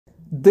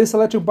This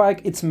electric bike,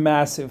 it's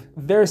massive,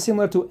 very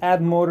similar to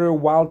Motor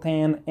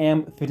Wildtan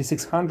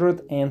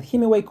M5600 and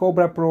Himaway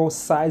Cobra Pro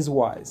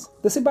size-wise.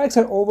 The e-bikes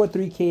are over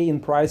 3K in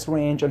price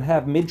range and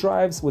have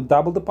mid-drives with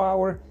double the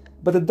power,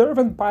 but the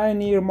Dirwin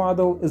Pioneer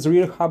model is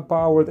rear hub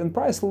powered and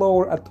priced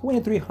lower at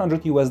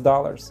 $2,300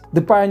 US.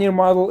 The Pioneer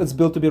model is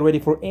built to be ready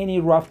for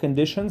any rough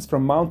conditions,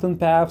 from mountain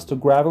paths to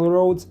gravel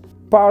roads.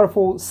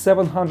 Powerful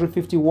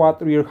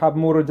 750-watt rear hub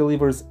motor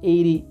delivers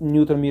 80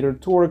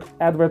 Nm torque,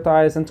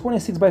 advertised, and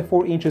 26 by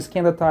 4 inches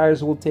Kenda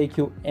tires will take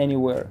you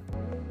anywhere.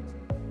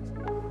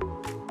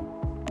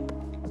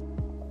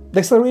 The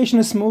acceleration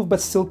is smooth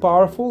but still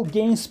powerful,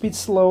 gains speed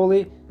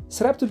slowly,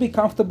 set up to be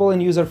comfortable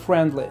and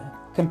user-friendly.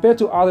 Compared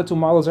to other two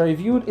models I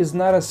reviewed, it's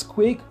not as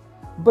quick,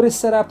 but is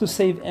set up to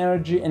save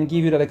energy and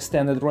give you that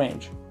extended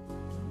range.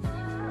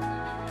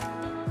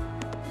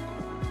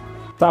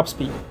 Top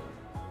speed.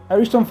 I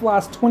reached on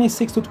flats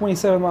 26 to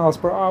 27 miles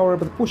per hour,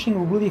 but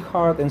pushing really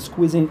hard and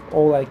squeezing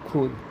all I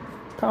could.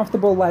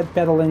 Comfortable light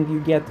pedaling,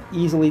 you get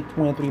easily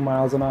 23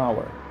 miles an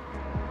hour.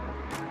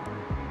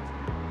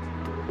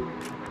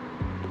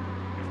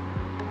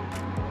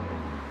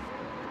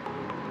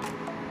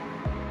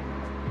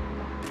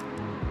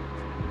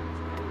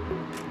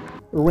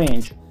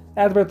 Range.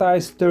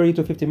 Advertised 30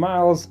 to 50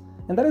 miles,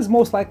 and that is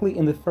most likely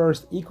in the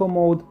first eco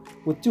mode.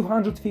 With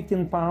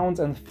 215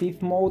 pounds and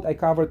fifth mode, I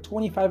covered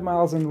 25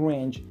 miles in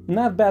range.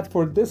 Not bad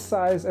for this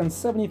size, and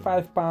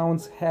 75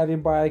 pounds heavy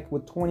bike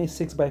with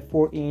 26 by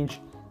 4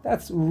 inch.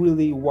 That's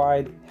really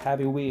wide,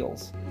 heavy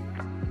wheels.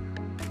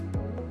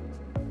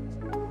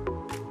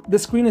 The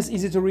screen is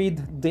easy to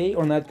read day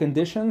or night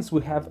conditions.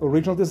 We have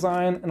original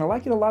design, and I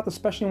like it a lot,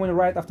 especially when you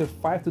ride after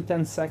 5 to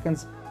 10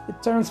 seconds.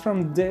 It turns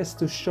from this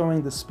to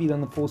showing the speed on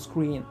the full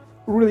screen.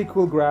 Really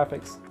cool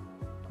graphics.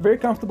 Very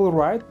comfortable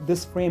ride.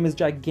 This frame is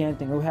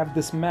gigantic. We have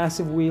these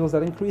massive wheels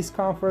that increase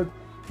comfort.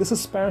 The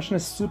suspension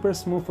is super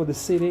smooth for the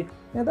city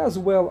and does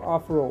well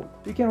off-road.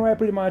 You can ride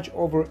pretty much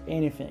over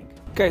anything.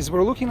 Guys,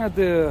 we're looking at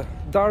the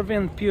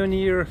Dirwin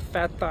Pioneer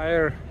fat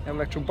tire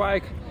electric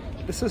bike.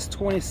 This is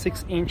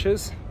 26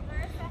 inches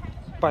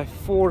by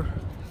 4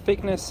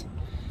 thickness,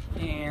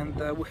 and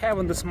we have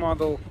on this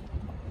model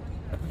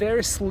a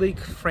very sleek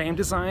frame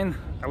design.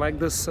 I like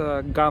this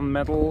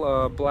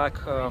gunmetal black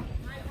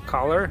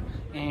color,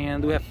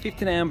 and we have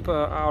 15 amp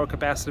hour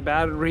capacity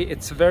battery.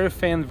 It's very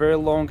thin, very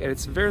long, and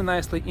it's very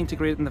nicely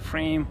integrated in the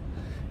frame.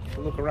 If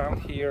you look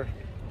around here,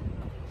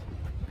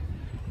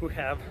 we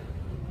have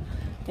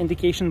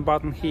indication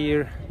button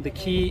here, the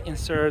key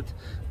insert,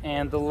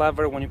 and the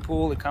lever. When you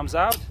pull, it comes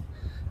out.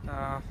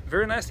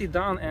 Very nicely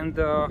done, and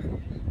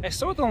I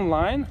saw it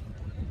online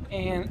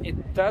and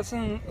it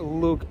doesn't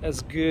look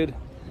as good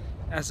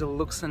as it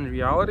looks in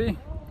reality.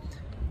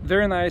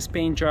 Very nice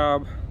paint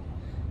job.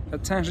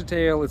 Attention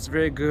tail, it's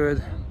very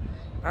good.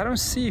 I don't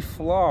see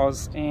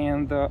flaws,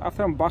 and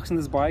after unboxing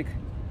this bike,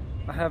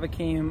 I haven't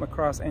came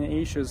across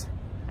any issues.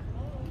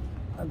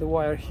 The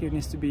wire here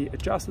needs to be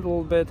adjusted a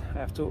little bit. I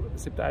have to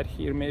zip that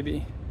here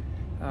maybe.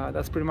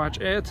 That's pretty much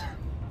it,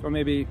 or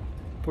maybe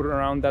put it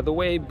around that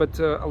way. But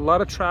a lot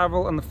of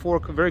travel on the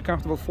fork, a very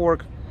comfortable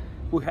fork.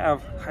 We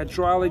have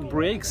hydraulic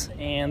brakes,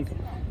 and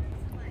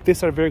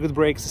these are very good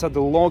brakes. These are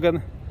the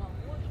Logan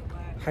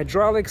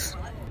hydraulics.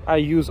 I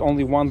use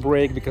only one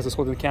brake because it's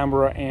holding the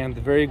camera, and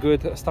very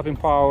good stopping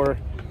power.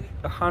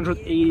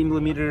 180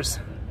 millimeters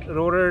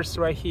rotors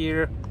right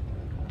here.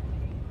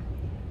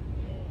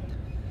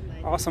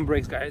 Awesome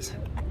brakes, guys.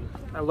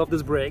 I love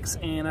these brakes,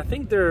 and I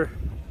think they're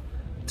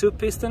 2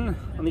 piston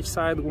on each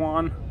side,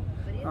 one.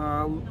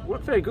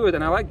 Work very good,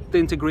 and I like the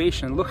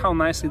integration. Look how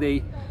nicely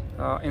they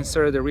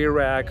inserted the rear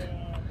rack,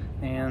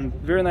 and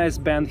very nice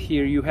band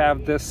here. You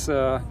have this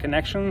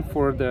connection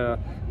for the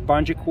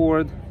bungee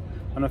cord.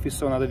 I don't know if you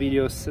saw in other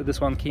videos, this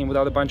one came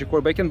without a bungee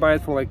cord, but you can buy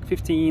it for like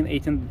 $15,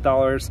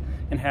 $18,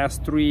 and has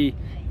 3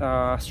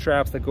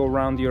 straps that go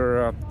around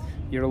your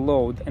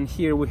load. And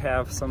here we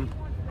have some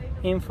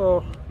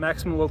info.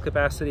 Maximum load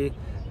capacity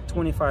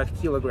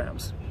 25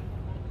 kilograms.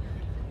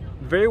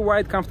 Very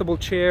wide, comfortable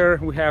chair.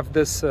 We have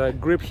this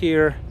grip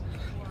here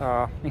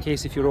in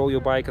case if you roll your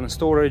bike in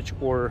storage,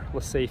 or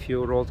let's say if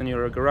you roll it in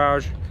your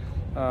garage.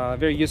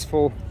 Very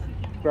useful.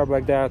 Grab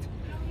like that.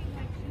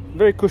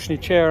 Very cushiony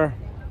chair.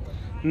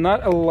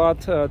 Not a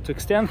lot to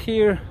extend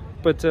here,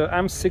 but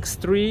I'm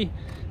 6'3",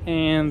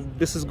 and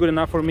this is good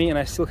enough for me, and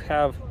I still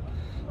have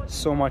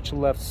so much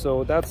left,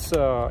 so that's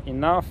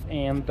enough.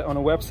 And on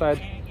a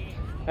website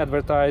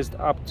advertised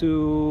up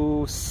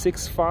to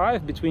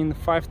 6'5", between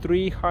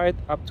 5'3" height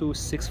up to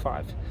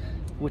 6'5",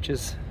 which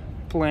is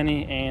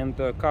plenty, and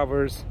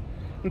covers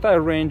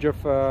entire range of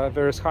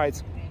various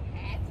heights.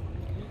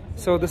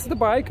 So this is the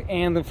bike,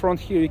 and in front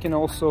here you can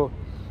also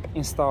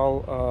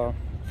install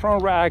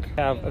front rack.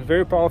 Have a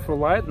very powerful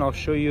light, and I'll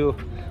show you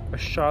a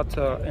shot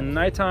in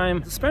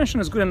nighttime. Suspension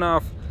is good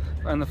enough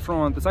on the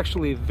front. It's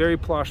actually very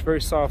plush, very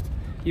soft.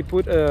 You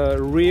put a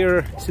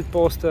rear seat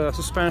post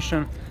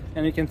suspension,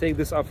 and you can take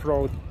this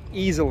off-road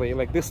easily.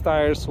 Like, these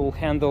tires will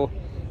handle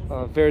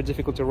very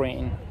difficult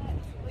terrain.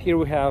 Here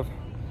we have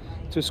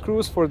 2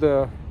 screws for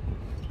the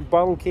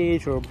bottle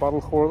cage or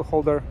bottle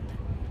holder.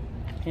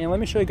 And let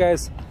me show you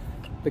guys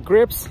the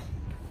grips,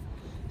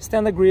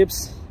 standard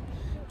grips.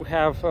 We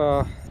have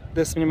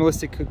this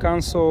minimalistic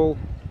console.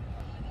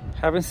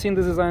 Haven't seen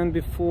this design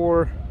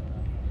before.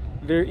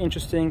 Very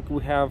interesting.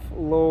 We have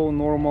low,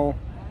 normal,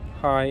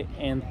 high,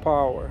 and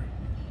power.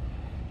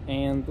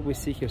 And we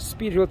see here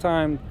speed, real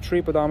time,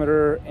 trip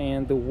odometer,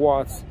 and the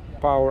watts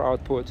power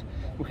output.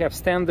 We have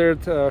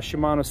standard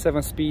Shimano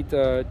 7-speed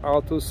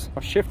Altus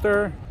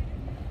shifter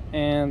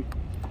and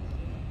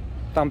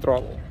thumb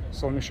throttle.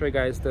 So let me show you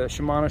guys the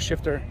Shimano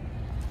shifter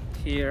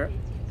here.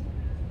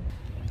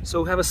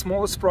 So we have a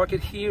smaller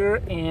sprocket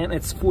here, and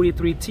it's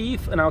 43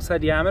 teeth and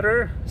outside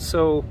diameter.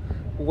 So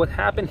what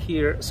happened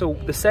here, so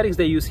the settings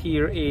they use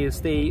here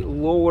is they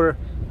lower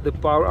the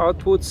power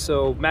output,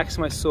 so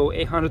maximize, so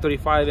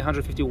 835,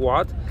 850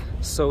 watt,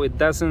 so it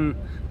doesn't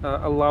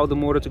allow the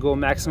motor to go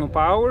maximum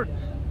power,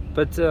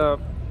 but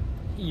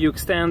you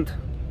extend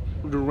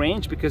the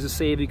range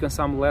because you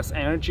consume less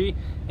energy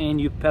and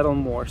you pedal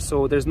more,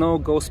 so there's no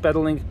ghost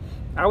pedaling.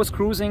 I was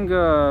cruising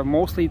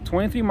mostly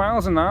 23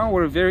 miles an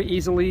hour very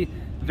easily,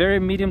 very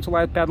medium to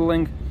light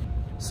pedaling.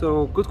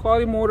 So good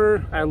quality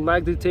motor. I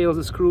like the details,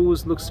 the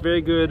screws looks very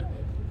good,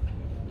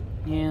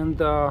 and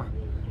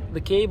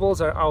the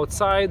cables are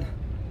outside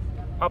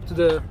up to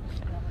the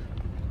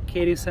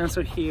KD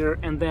sensor here,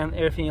 and then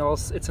everything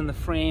else it's in the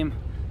frame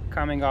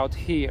coming out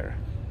here.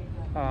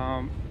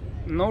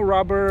 No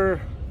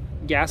rubber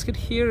gasket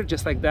here,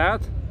 just like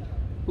that,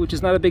 which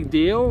is not a big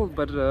deal,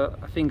 but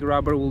I think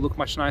rubber will look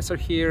much nicer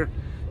here.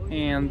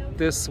 And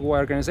this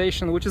wire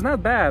organization, which is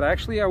not bad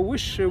actually. I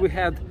wish we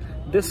had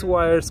this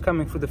wires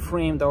coming through the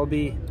frame. That would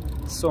be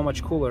so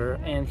much cooler.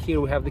 And here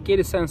we have the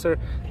KD sensor.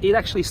 It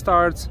actually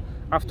starts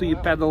after you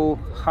pedal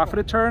half of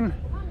the turn,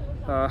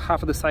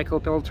 half of the cycle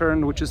pedal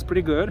turn, which is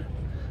pretty good.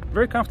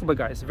 Very comfortable,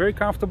 guys, very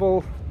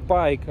comfortable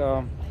bike.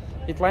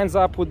 It lines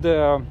up with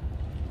the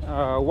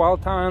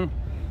Wildtown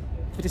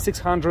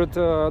 5600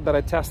 that I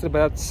tested,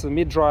 but that's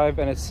mid-drive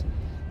and it's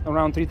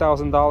around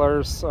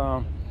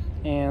 $3,000,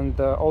 and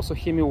also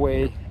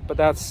Hemiway, but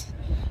that's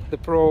the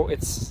Pro.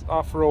 It's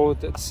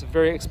off-road, it's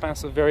very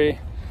expensive, very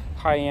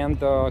high-end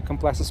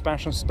complex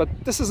suspensions, but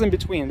this is in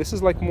between. This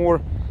is like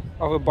more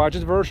of a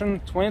budget version.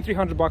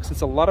 2,300 bucks,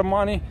 it's a lot of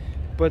money,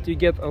 but you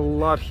get a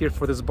lot here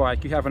for this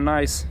bike. You have a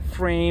nice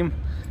frame,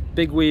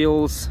 big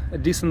wheels, a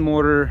decent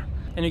motor,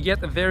 and you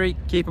get a very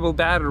capable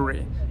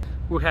battery.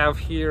 We have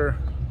here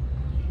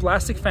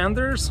plastic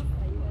fenders,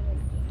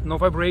 no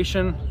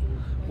vibration,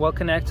 well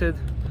connected,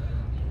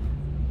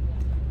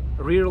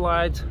 rear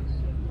light.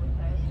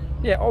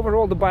 Yeah,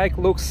 overall the bike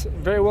looks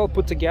very well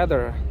put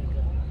together.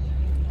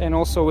 And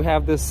also we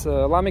have this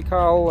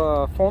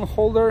Lamical phone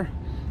holder.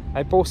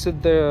 I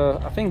posted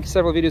I think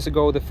several videos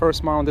ago, the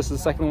first mount. This is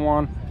the second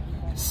one.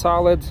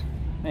 Solid,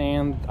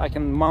 and I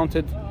can mount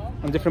it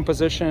on different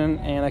position,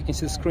 and I can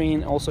see the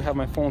screen. Also have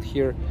my phone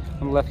here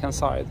on the left hand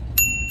side.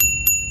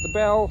 The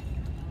bell,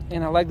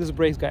 and I like these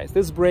brakes, guys.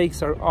 These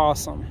brakes are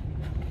awesome.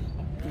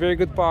 Very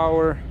good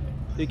power.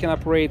 You can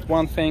operate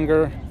one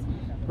finger.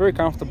 Very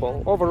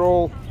comfortable.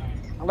 Overall,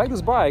 I like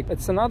this bike.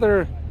 It's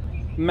another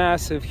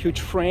massive,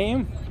 huge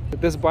frame.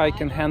 This bike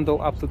can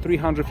handle up to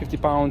 350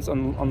 pounds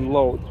on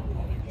load.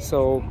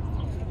 So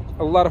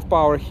a lot of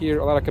power here,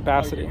 a lot of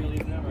capacity.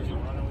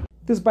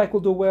 This bike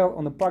will do well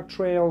on the park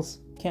trails,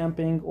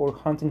 camping or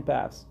hunting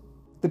paths.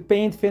 The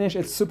paint finish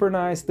is super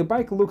nice. The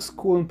bike looks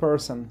cool in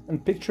person. In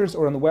pictures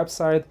or on the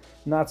website,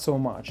 not so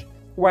much.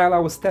 While I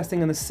was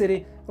testing in the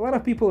city, a lot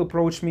of people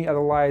approached me at the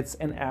lights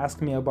and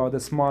asked me about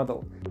this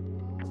model.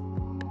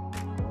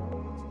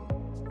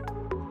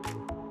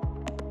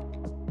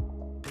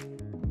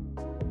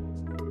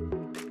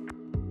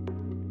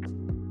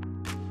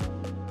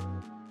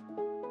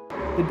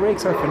 The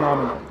brakes are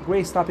phenomenal,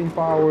 great stopping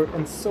power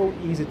and so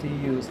easy to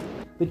use.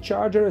 The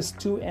charger is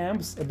 2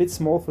 amps, a bit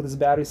small for this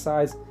battery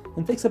size,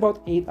 and takes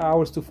about 8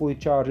 hours to fully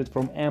charge it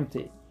from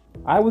empty.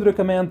 I would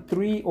recommend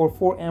 3 or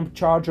 4 amp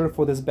charger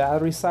for this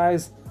battery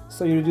size,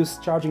 so you reduce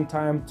charging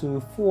time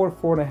to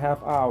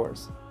 4–4.5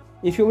 hours.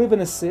 If you live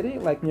in a city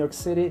like New York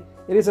City,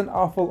 it is an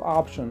awful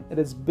option. It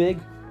is big,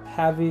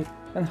 heavy,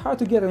 and hard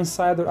to get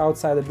inside or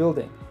outside the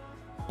building.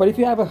 But if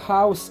you have a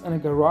house and a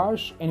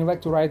garage and you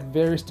like to ride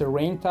various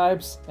terrain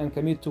types and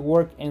commute to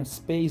work and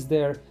space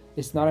there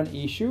is not an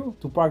issue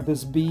to park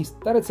this beast,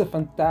 that it's a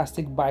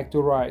fantastic bike to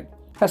ride.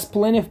 Has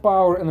plenty of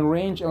power and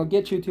range and will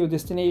get you to your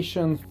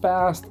destination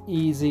fast,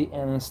 easy,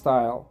 and in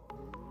style.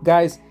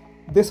 Guys,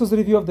 this was a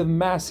review of the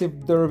massive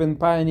Dirwin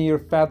Pioneer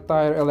Fat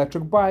Tire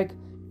electric bike.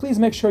 Please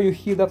make sure you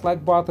hit that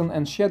like button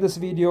and share this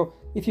video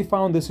if you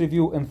found this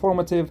review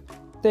informative.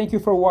 Thank you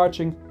for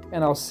watching,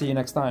 and I'll see you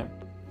next time.